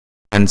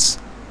friends,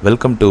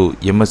 welcome to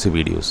MSC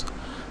videos.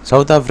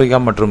 SouthAfrica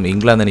மற்றும்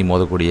இங்கிலாந்து அணி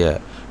மோதக்கூடிய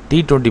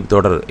T20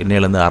 தொடர்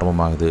இன்னையிலிருந்து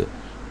ஆரம்பமாகுது.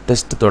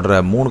 டெஸ்ட் தொடரை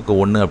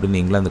 3-1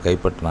 அப்படின்னு இங்கிலாந்து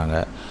கைப்பற்றினாங்க.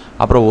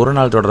 அப்புறம் ஒரு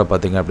நாள் தொடரை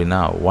பார்த்தீங்க அப்படின்னா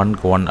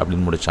 1-1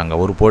 அப்படின்னு முடிச்சாங்க.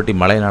 ஒரு போட்டி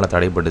மழையினால்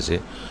தடைப்பட்டுச்சு.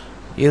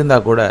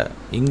 இருந்தால் கூட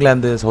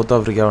இங்கிலாந்து சவுத்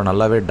ஆஃப்ரிக்காவை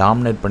நல்லாவே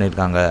டாமினேட்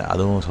பண்ணியிருக்காங்க.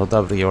 அதுவும் சவுத்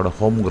ஆஃப்ரிக்காவோட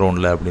ஹோம்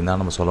கிரவுண்டில் அப்படின்னு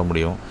தான் நம்ம சொல்ல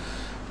முடியும்.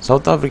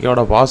 சவுத்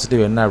ஆஃப்ரிக்காவோட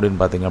பாசிட்டிவ் என்ன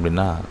அப்படின்னு பார்த்தீங்க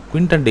அப்படின்னா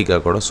குவிண்டன் டி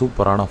காக்கோட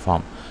சூப்பரான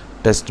ஃபார்ம்.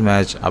 டெஸ்ட்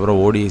மேட்ச் அப்புறம்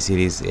ஓடிஐ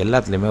சீரீஸ்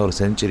எல்லாத்துலேயுமே ஒரு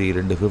செஞ்சுரி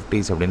 2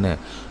 50s அப்படின்னு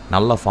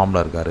நல்ல ஃபார்மில்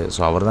இருக்கார். ஸோ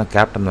அவர் தான்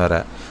கேப்டன் வேறு.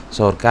 ஸோ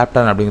அவர்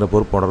கேப்டன் அப்படிங்கிற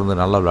பொறுப்பு தொடர்ந்து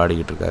நல்லா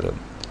விளையாடிக்கிட்டு இருக்காரு.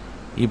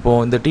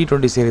 இப்போது இந்த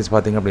T20 சீரீஸ்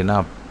பார்த்திங்க அப்படின்னா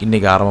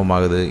இன்றைக்கி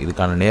ஆரம்பமாகுது.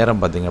 இதுக்கான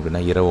நேரம் பார்த்திங்க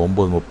அப்படின்னா இரவு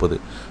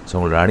 9:30. ஸோ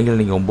உங்களோட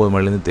அணிகள் நீங்கள் 9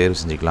 மணிலேருந்து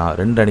தேர்வு செஞ்சுக்கலாம்.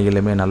 2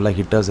 அணிகளுமே நல்ல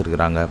ஹிட்டர்ஸ்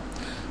இருக்கிறாங்க.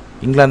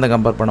 இங்கிலாந்தை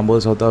கம்பேர்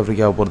பண்ணும்போது சவுத்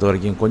ஆஃப்ரிக்காவை பொறுத்த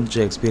வரைக்கும்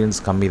கொஞ்சம் எக்ஸ்பீரியன்ஸ்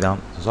கம்மி தான்.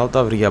 சவுத்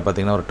ஆஃப்ரிக்கா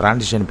பார்த்திங்கன்னா ஒரு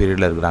ட்ரான்சிஷன்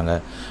பீரியடில் இருக்கிறாங்க.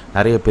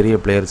 நிறைய பெரிய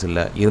பிளேயர்ஸ்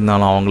இல்லை.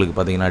 இருந்தாலும் அவங்களுக்கு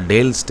பார்த்திங்கன்னா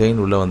டேல்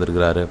ஸ்டெயின் உள்ளே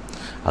வந்திருக்கிறாரு.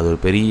 அது ஒரு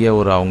பெரிய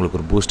அவங்களுக்கு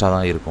ஒரு பூஸ்ட்டாக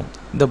தான் இருக்கும்.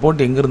 இந்த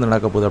போட்டி எங்கேருந்து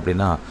நடக்க போகுது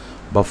அப்படின்னா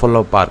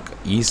பஃபலோ பார்க்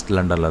ஈஸ்ட்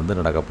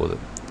லண்டன்லேருந்து நடக்க போகுது.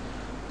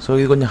 ஸோ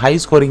இது கொஞ்சம் ஹை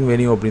ஸ்கோரிங்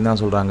வென்யூ அப்படின்னு தான்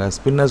சொல்கிறாங்க.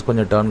 ஸ்பின்னர்ஸ்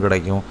கொஞ்சம் டர்ன்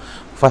கிடைக்கும்.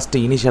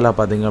 ஃபஸ்ட்டு இனிஷியலாக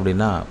பார்த்திங்க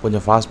அப்படின்னா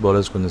கொஞ்சம் ஃபாஸ்ட்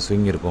பவுலர்ஸ் கொஞ்சம்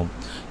ஸ்விங் இருக்கும்.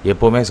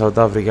 எப்போவுமே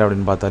சவுத் ஆஃப்ரிக்கா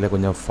அப்படின்னு பார்த்தாலே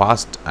கொஞ்சம்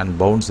ஃபாஸ்ட் அண்ட்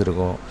பவுன்ஸ்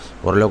இருக்கும்.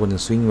 ஓரளவு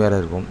கொஞ்சம் ஸ்விங் வேறு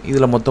இருக்கும்.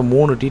 இதில் மொத்தம்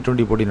 3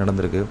 T20 போட்டி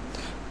நடந்திருக்கு.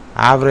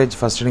 ஆவரேஜ்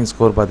ஃபஸ்ட் இன்னிங்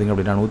ஸ்கோர் பார்த்திங்க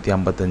அப்படின்னா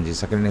 155,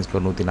 second inning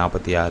score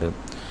 146.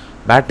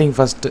 Batting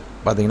first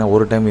பார்த்திங்கன்னா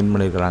ஒரு டைம் வின்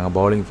பண்ணியிருக்கிறாங்க.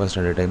 Bowling first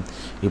 2 time.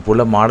 இப்போ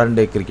உள்ள மாடர்ன்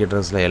டே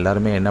கிரிக்கெட்டர்ஸில்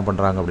எல்லாருமே என்ன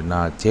பண்ணுறாங்க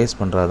அப்படின்னா சேஸ்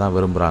பண்ணுறது தான்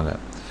விரும்புகிறாங்க.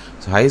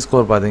 ஸோ ஹை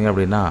ஸ்கோர் பார்த்திங்க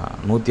அப்படின்னா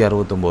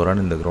 169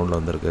 ரன் இந்த கிரவுண்டில்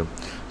வந்திருக்கு.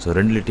 ஸோ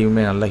 2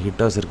 டீமுமே நல்ல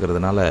ஹிட்டர்ஸ்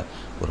இருக்கிறதுனால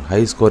ஒரு ஹை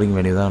ஸ்கோரிங்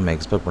வென்யூ தான் நம்ம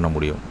எக்ஸ்பெக்ட் பண்ண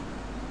முடியும்.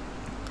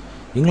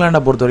 இங்கிலாண்டை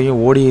பொறுத்த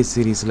வரைக்கும் ஓடிஐ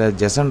சீரீஸில்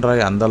ஜெசன்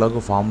ராய்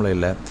அந்தளவுக்கு ஃபார்மில்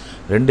இல்லை.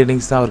 2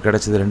 இன்னிங்ஸ் தான் அவர்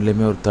கிடச்சிது.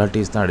 2லேயுமே ஒரு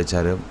 30s தான்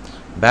அடித்தார்.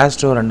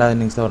 பேஸ்டோ 2வது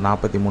இன்னிங்ஸ் தான் ஒரு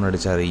 43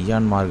 அடித்தார்.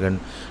 இயான் மார்கன்,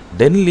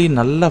 டென்லி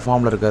நல்ல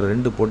ஃபார்மில் இருக்கார்.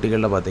 2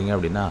 போட்டிகளில் பார்த்தீங்க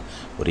அப்படின்னா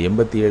ஒரு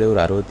 87,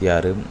 ஒரு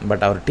 66.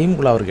 பட் அவர்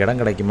டீமுக்குள்ளே அவருக்கு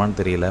இடம் கிடைக்குமான்னு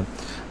தெரியல.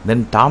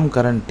 தென் டாம்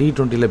கரன்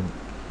T20யில்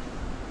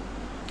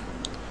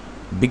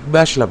பிக்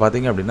பேஷில்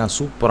பார்த்தீங்க அப்படின்னா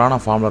சூப்பரான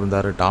ஃபார்மில்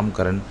இருந்தார் டாம்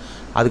கரன்.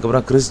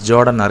 அதுக்கப்புறம் கிறிஸ்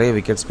ஜார்டன் நிறைய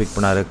விக்கெட்ஸ் பிக்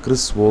பண்ணார்.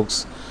 கிறிஸ் வோக்ஸ்,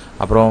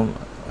 அப்புறம்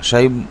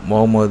ஷைப்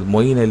முகமது,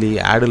 மொயின் அலி,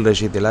 ஆடில்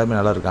ரஷீத் எல்லாருமே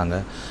நல்லா இருக்காங்க.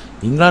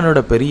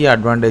 இங்கிலாண்டோட பெரிய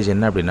அட்வான்டேஜ்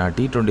என்ன அப்படின்னா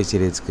T20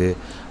 சீரீஸ்க்கு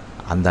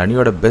அந்த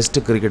அணியோட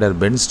பெஸ்ட் கிரிக்கெட்டர்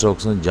பென்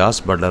ஸ்டோக்ஸும்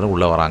ஜாஸ் பட்லரும்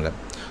உள்ளே வராங்க.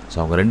 ஸோ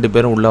அவங்க 2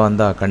 பேரும் உள்ளே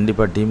வந்தால்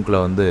கண்டிப்பாக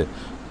டீமுக்குள்ளே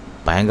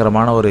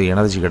பயங்கரமான ஒரு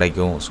எனர்ஜி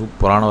கிடைக்கும்.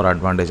 சூப்பரான ஒரு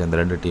அட்வான்டேஜ் அந்த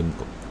 2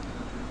 டீமுக்கும்.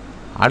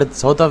 அடுத்து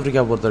சவுத்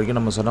ஆஃப்ரிக்கா பொறுத்த வரைக்கும்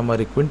நம்ம சொன்ன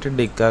மாதிரி Quinton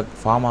de Kock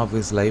form of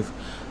his life.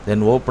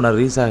 Then opener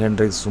ரீசா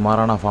Hendricks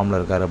சுமாரான ஃபார்மில்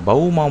இருக்கார்.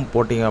 பவுமாம்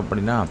போட்டிங்க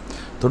அப்படின்னா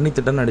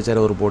 98 ரன் அடித்தார்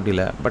ஒரு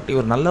போட்டியில். பட்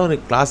இவர் நல்ல ஒரு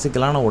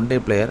கிளாசிக்கலான one day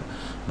player.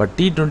 But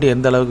T20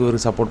 எந்த அளவுக்கு இவர்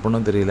சப்போர்ட்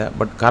பண்ணணும் தெரியல.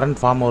 பட் கரண்ட்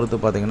ஃபார்ம் ஒருத்து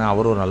பார்த்திங்கன்னா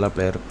அவர் ஒரு நல்ல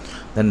பிளேயர்.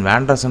 தென்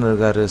வேண்டர்சன்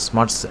இருக்கார்.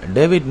 ஸ்மட்ஸ்,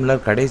 டேவிட்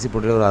மில்லர் கடைசி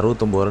போட்டியில் ஒரு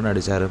 69 ரன்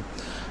அடித்தார்.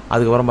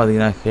 அதுக்கப்புறம்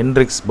பார்த்திங்கன்னா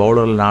ஹென்ட்ரிக்ஸ்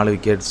பவுலரில் 4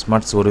 விக்கெட்,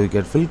 ஸ்மட்ஸ் 1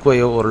 விக்கெட்,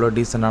 ஃபில்கோயோ ஓரளவு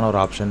டீசெண்டான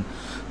ஒரு ஆப்ஷன்.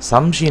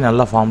 சம்ஷி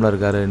நல்ல ஃபார்மில்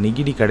இருக்கார்.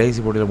 நிகிடி கடைசி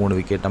போட்டியில் 3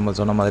 விக்கெட். நம்ம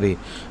சொன்ன மாதிரி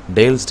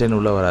டேல் ஸ்டெயின்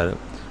உள்ளே வராரு.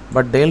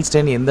 பட் டேல்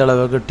ஸ்டெயின் எந்த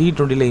அளவுக்கு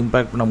T20யில்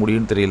இம்பாக்ட் பண்ண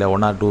முடியும்னு தெரியல.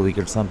 1 or 2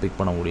 விக்கெட்ஸ் தான் பிக்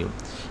பண்ண முடியும்.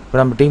 இப்போ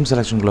நம்ம டீம்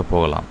செலெக்ஷனுக்குள்ளே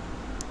போகலாம்.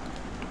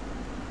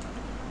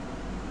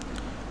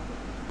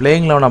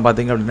 பிளேயிங் லெவனை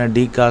பார்த்திங்க அப்படின்னா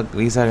de Kock,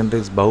 ரீசா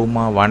Hendricks,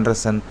 Bavuma,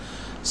 வாண்டர்சன்,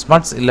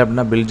 Smuts இல்லை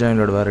அப்படின்னா பில் ஜாயின்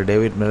விளையாடுவார்.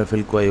 David Miller,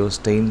 ஃபில்கோயோ,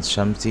 stains,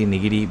 Shamsi,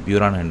 Ngidi,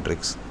 பியூரான்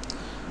Hendricks.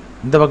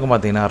 இந்த பக்கம்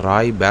பார்த்தீங்கன்னா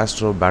Rai,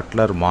 பேஸ்ட்ரோ,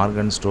 Buttler,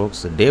 Morgan,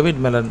 Stokes,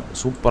 David Mellon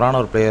சூப்பரான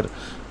ஒரு பிளேயர்.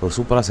 ஒரு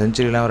சூப்பராக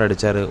செஞ்சுரிலாம் அவர்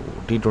அடித்தார்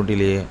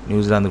T20லேயே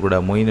நியூசிலாந்து கூட.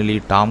 மொயின் அலி,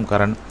 Tom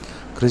Karan,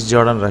 Chris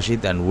Jordan,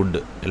 Rashid and would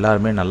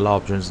எல்லாருமே நல்ல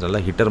ஆப்ஷன்ஸ். நல்ல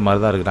ஹிட்டர்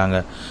மாதிரி தான் இருக்கிறாங்க.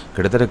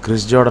 கிட்டத்தட்ட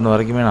கிறிஸ் ஜார்டன்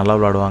வரைக்குமே நல்லா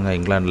விளையாடுவாங்க.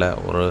 இங்கிலாண்டில்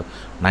ஒரு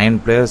 9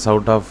 பிளேயர்ஸ்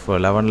அவுட் ஆஃப்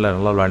 11ல்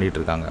நல்லா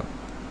விளையாடிட்டு இருக்காங்க.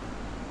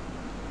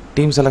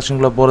 டீம்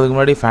செலெக்ஷனுக்குள்ளே போகிறதுக்கு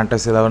முன்னாடி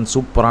ஃபேண்டஸி 11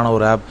 சூப்பரான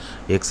ஒரு ஆப்.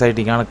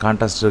 எக்ஸைட்டிங்கான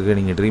கான்டெஸ்ட் இருக்குது.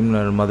 நீங்கள் ட்ரீம்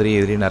மாதிரி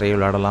எதிரையும் நிறைய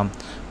விளையாடலாம்.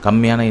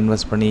 கம்மியான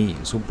இன்வெஸ்ட் பண்ணி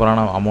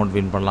சூப்பரான அமௌண்ட்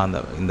வின் பண்ணலாம்.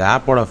 இந்த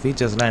ஆப்போட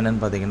ஃபீச்சர்ஸ்லாம்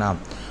என்னென்னு பார்த்தீங்கன்னா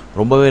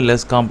ரொம்பவே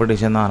லெஸ்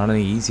காம்படிஷன் தான். அதனால்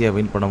நீங்கள் ஈஸியாக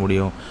வின் பண்ண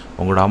முடியும்.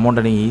 உங்களோட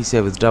அமௌண்ட்டை நீங்கள்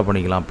ஈஸியாக வித்ட்ரா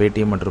பண்ணிக்கலாம்.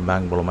 பேடிஎம் மற்றும்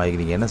பேங்க் மூலமாக.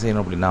 நீங்கள் என்ன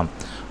செய்யணும் அப்படின்னா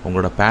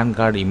உங்களோட பேன்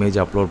கார்டு இமேஜ்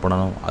அப்லோட்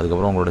பண்ணணும்.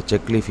 அதுக்கப்புறம் உங்களோட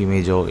செக்லீஃப்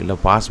இமேஜோ இல்லை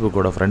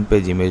பாஸ்புக்கோட ஃப்ரண்ட்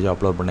பேஜ் இமேஜோ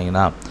அப்லோட்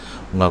பண்ணிங்கன்னா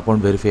உங்கள்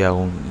அக்கௌண்ட் வெரிஃபை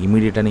ஆகும்.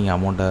 இமீடியட்டாக நீங்கள்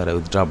அமௌண்ட்டை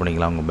வித்ட்ரா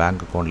பண்ணிக்கலாம் உங்கள்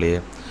பேங்க்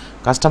அக்கௌண்ட்லேயே.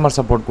 கஸ்டமர்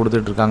சப்போர்ட்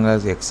கொடுத்துட்ருக்காங்க.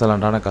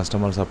 எக்ஸலண்ட்டான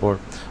கஸ்டமர்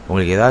சப்போர்ட்.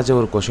 உங்களுக்கு ஏதாச்சும்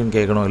ஒரு கொஷின்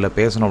கேட்கணும் இல்லை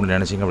பேசணும் அப்படின்னு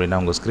நினச்சிங்க அப்படின்னா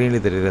உங்கள்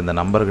ஸ்க்ரீனில் தெரியுற இந்த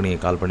நம்பருக்கு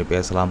நீங்கள் கால் பண்ணி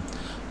பேசலாம்.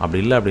 அப்படி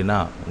இல்லை அப்படின்னா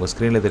உங்கள்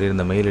ஸ்க்ரீனில் தெரியுற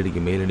இந்த மெயில்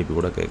ஐடிக்கு மெயில் அனுப்பி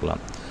கூட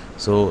கேட்கலாம்.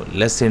 ஸோ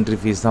லெஸ் என்ட்ரி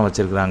ஃபீஸ் தான்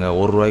வச்சுருக்காங்க.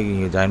 ₹1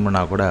 நீங்கள் ஜாயின்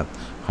பண்ணால் கூட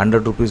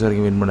 ₹100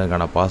 வரைக்கும் வின்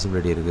பண்ணுறதுக்கான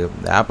பாசிபிலிட்டி இருக்குது.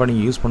 இந்த ஆப்பை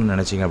நீங்கள் யூஸ் பண்ண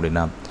நினச்சிங்க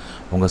அப்படின்னா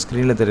உங்கள்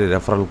ஸ்க்ரீனில் தெரியுற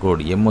ரெஃபரல்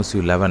கோட்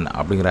MSU11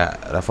 அப்படிங்கிற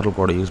ரெஃபரல்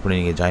கோடை யூஸ் பண்ணி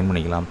நீங்கள் ஜாயின்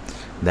பண்ணிக்கலாம்.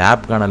 இந்த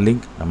ஆப்புக்கான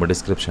லிங்க் நம்ம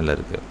டிஸ்கிரிப்ஷனில்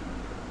இருக்குது.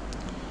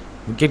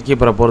 விக்கெட்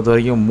கீப்பரை பொறுத்த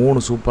வரைக்கும்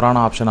 3 சூப்பரான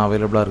ஆப்ஷன்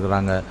அவைலபிளாக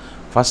இருக்கிறாங்க.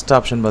 ஃபஸ்ட்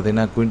ஆப்ஷன்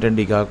பார்த்திங்கன்னா குவிண்டன்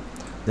டி காக்,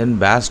 தென்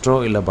பேஸ்ட்ரோ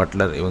இல்லை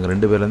பட்லர். இவங்க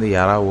 2 பேர்லேருந்து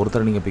யாராவது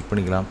ஒருத்தர் நீங்கள் பிக்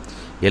பண்ணிக்கலாம்.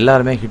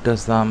 எல்லாருமே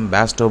ஹிட்டர்ஸ் தான்.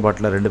 பேஸ்ட்ரோ,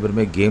 பட்லர் 2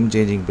 பேருமே கேம்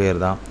சேஞ்சிங்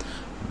பிளேயர் தான்.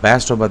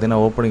 பேஸ்டோ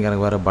பார்த்தீங்கன்னா ஓப்பனிங்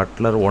இறங்குவார்,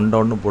 பட்லர் ஒன்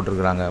டவுன்னு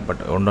போட்டிருக்கிறாங்க.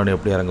 பட் ஒன் டவுன்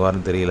எப்படி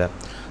இறங்குவார்னு தெரியல.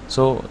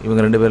 ஸோ இவங்க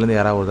 2 பேர்லேருந்து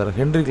யாராவது ஒருத்தர்.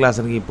 ஹென்ரி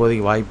கிளாசனுக்கு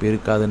இப்போதைக்கு வாய்ப்பு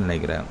இருக்காதுன்னு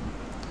நினைக்கிறேன்.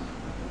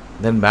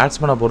 தென்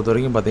பேட்ஸ்மேனை பொறுத்த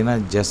வரைக்கும் பார்த்தீங்கன்னா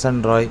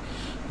ஜெசன் ராய்.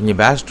 நீங்கள்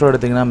பேஸ்ட்ரோ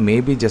எடுத்திங்கன்னா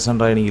மேபி ஜெசன்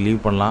ராய் நீங்கள்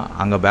லீவ் பண்ணலாம்.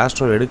 அங்கே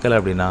பேஸ்ட்ரோ எடுக்கலை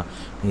அப்படின்னா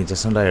நீங்கள்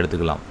ஜெசன் ராய்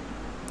எடுத்துக்கலாம்.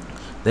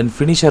 தென்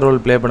ஃபினிஷர் ரோல்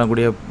ப்ளே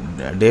பண்ணக்கூடிய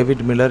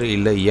டேவிட் மில்லர்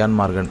இல்லை இயான்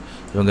மார்கன்,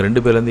 இவங்க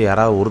 2 பேர்லேருந்து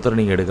யாராவது ஒருத்தர்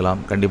நீங்கள்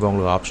எடுக்கலாம். கண்டிப்பாக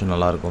உங்களுக்கு ஆப்ஷன்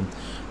நல்லாயிருக்கும்.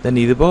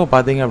 தென் இது போக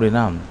பார்த்தீங்க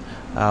அப்படின்னா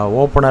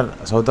ஓப்பனர்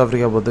சவுத்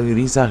ஆஃப்ரிக்கா பொறுத்தவரைக்கும்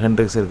ரீசா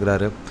ஹென்ட்ரிக்ஸ்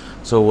இருக்கிறாரு.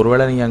 ஸோ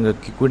ஒருவேளை நீங்கள் அங்கே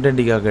குவிண்டன்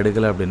டிகாக்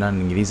எடுக்கலை அப்படின்னா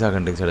நீங்கள் ரீசா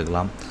ஹென்ட்ரிக்ஸ்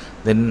எடுக்கலாம்.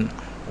 தென்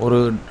ஒரு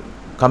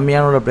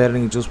கம்மியான ஒரு பிளேயர்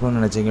நீங்கள் சூஸ்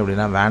பண்ணணும்னு நினச்சிங்க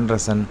அப்படின்னா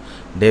வேண்டர்சன்,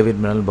 டேவிட்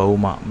மில்லர்,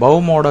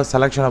 பவுமாவோட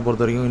செலெக்ஷனை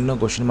பொறுத்த வரைக்கும் இன்னும்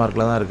கொஷின்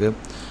மார்க்கில் தான் இருக்குது.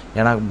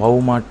 ஏன்னா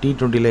பவுமா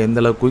T20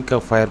 எந்தளவுக்கு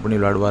குயிக்காக ஃபயர் பண்ணி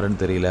விளையாடுவாருன்னு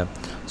தெரியல.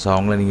 ஸோ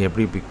அவங்கள நீங்கள்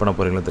எப்படி பிக் பண்ண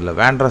போகிறீங்களோ தெரியல.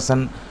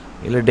 வேண்டர்சன்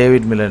இல்லை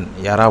டேவிட் மில்லர்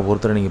யாராவது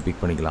ஒருத்தரை நீங்கள்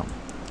பிக் பண்ணிக்கலாம்.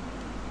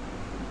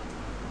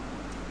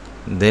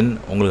 தென்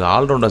உங்களுக்கு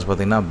ஆல்ரவுண்டர்ஸ்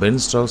பார்த்தீங்கன்னா பென்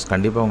ஸ்டோக்ஸ்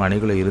கண்டிப்பாக உங்கள்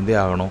அணிக்குள்ளே இருந்தே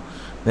ஆகணும்.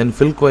 தென்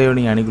ஃபில் கோயோ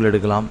நீங்கள் அணிக்குள்ளே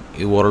எடுக்கலாம்.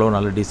 இது ஓரளவு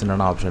நல்ல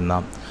டீசெண்டான ஆப்ஷன்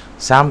தான்.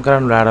 சாம்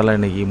கரன் விளையாடலாம்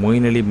இன்றைக்கி.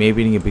 மொயின் அலி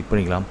மேபி நீங்கள் பிக்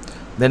பண்ணிக்கலாம்.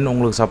 தென்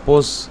உங்களுக்கு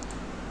சப்போஸ்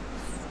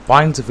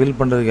பாயிண்ட்ஸ் ஃபில்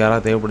பண்ணுறதுக்கு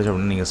யாராவது தேவைப்படுச்சு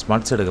அப்படின்னா நீங்கள்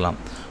ஸ்மட்ஸ் எடுக்கலாம்.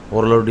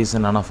 ஓரளவு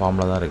டீசெண்டான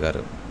ஃபார்மில் தான்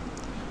இருக்கார்.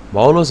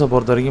 பவுலர்ஸை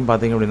பொறுத்த வரைக்கும்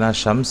பார்த்தீங்க அப்படின்னா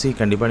ஷம்சி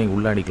கண்டிப்பாக நீங்கள்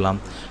உள்ளே அடிக்கலாம்.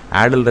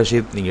 ஆடில்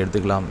ரஷீத் நீங்கள்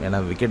எடுத்துக்கலாம். ஏன்னா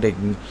விக்கெட்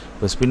டேக்கிங்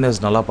இப்போ ஸ்பின்னர்ஸ்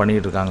நல்லா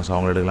பண்ணிகிட்டு இருக்காங்க. ஸோ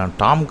அவங்க எடுக்கலாம்.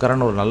 டாம்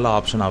கரன் ஒரு நல்ல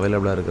ஆப்ஷன்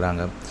அவைலபிளாக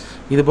இருக்கிறாங்க.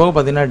 இது போக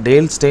பார்த்தீங்கன்னா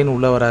டேல் ஸ்டெயின்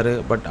உள்ளே வராரு.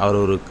 பட் அவர்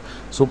ஒரு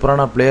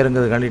சூப்பரான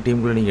பிளேயருங்கிறதுக்காண்டி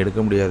டீமுக்குள்ளே நீங்கள்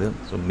எடுக்க முடியாது.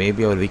 ஸோ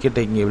மேபி அவர் விக்கெட்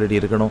டேக்கிங் எபிலிட்டி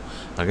இருக்கணும்.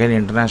 அகைன்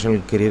இன்டர்நேஷ்னல்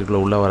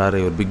கெரியருக்குள்ளே உள்ளே வராரு.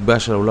 ஒரு பிக்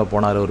பேஷில் உள்ளே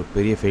போனார், ஒரு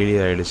பெரிய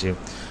ஃபெயிலியர் ஆகிடுச்சு.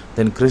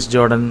 தென் கிறிஸ்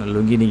ஜார்டன்,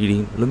 லுங்கி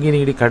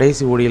நிகிடி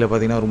கடைசி ஓடியில்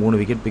பார்த்தீங்கன்னா ஒரு 3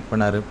 விக்கெட் பிக்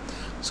பண்ணார்.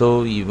 ஸோ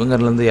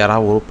இவங்கலேருந்து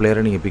யாராவது ஒரு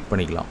பிளேயரை நீங்கள் பிக்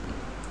பண்ணிக்கலாம்.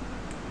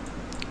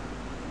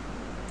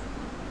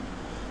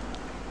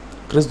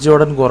 கிறிஸ்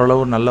ஜார்டனுக்கு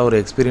ஓரளவு நல்ல ஒரு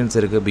எக்ஸ்பீரியன்ஸ்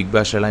இருக்குது. பிக்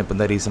பேஷ்லாம் இப்போ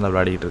தான் ரீசெண்டாக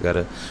விளையாடிட்டு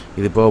இருக்காரு.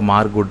 இது இப்போ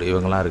மார்குட்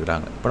இவங்கெல்லாம்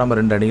இருக்கிறாங்க. இப்போ நம்ம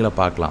 2 அணிகளை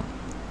பார்க்கலாம்.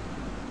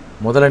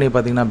 முதல் அணி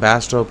பார்த்திங்கன்னா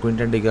பேஸ்ட்ரோ,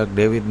 Quinton de Kock,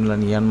 David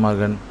Miller, Ian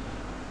Morgan,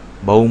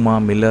 Bavuma,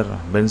 Miller,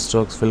 Ben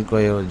Stokes, fill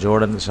கோயோ,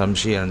 Jordan,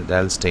 Shamsi and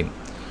Dale stain.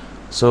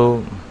 So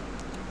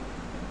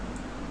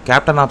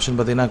captain option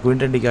பார்த்திங்கன்னா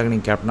குவிண்டன் டிகாக்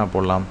நீங்கள் கேப்டனாக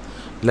போடலாம்.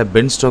 இல்லை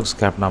பென் ஸ்டோக்ஸ்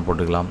கேப்டனாக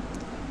போட்டுக்கலாம்.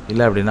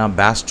 இல்லை அப்படின்னா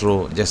பேஸ்ட்ரோ,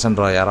 ஜெசன்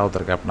ராய் யாராவது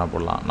ஒருத்தர் கேப்டனாக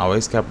போடலாம். நான்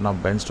வைஸ் கேப்டனாக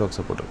பென்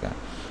ஸ்டோக்ஸை போட்டிருக்கேன்.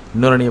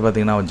 இன்னொரு அணியை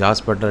பார்த்தீங்கன்னா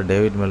ஜாஸ் butter,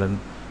 David Miller,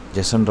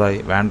 Jason Rai,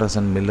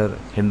 வேண்டர்சன், Miller,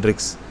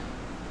 Hendricks,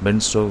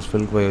 Ben Stokes,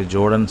 fill கோயோ,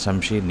 Jordan,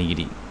 Shamsi,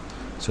 Ngidi.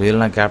 So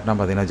இதில் நான் கேப்டனாக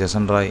பார்த்தீங்கன்னா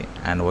ஜெசன் ராய்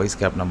அண்ட் வைஸ்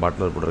கேப்டனாக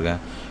பட்லர்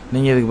போட்டிருக்கேன்.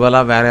 நீங்கள் இதுக்கு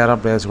பதிலாக வேறு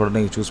யாராவது பிளேயர்ஸ் கூட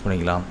நீங்கள் சூஸ்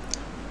பண்ணிக்கலாம்.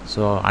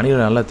 ஸோ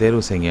அணியில் நல்லா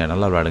தேர்வு செய்யுங்க,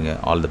 நல்லா விளையாடுங்க.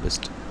 All the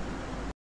best.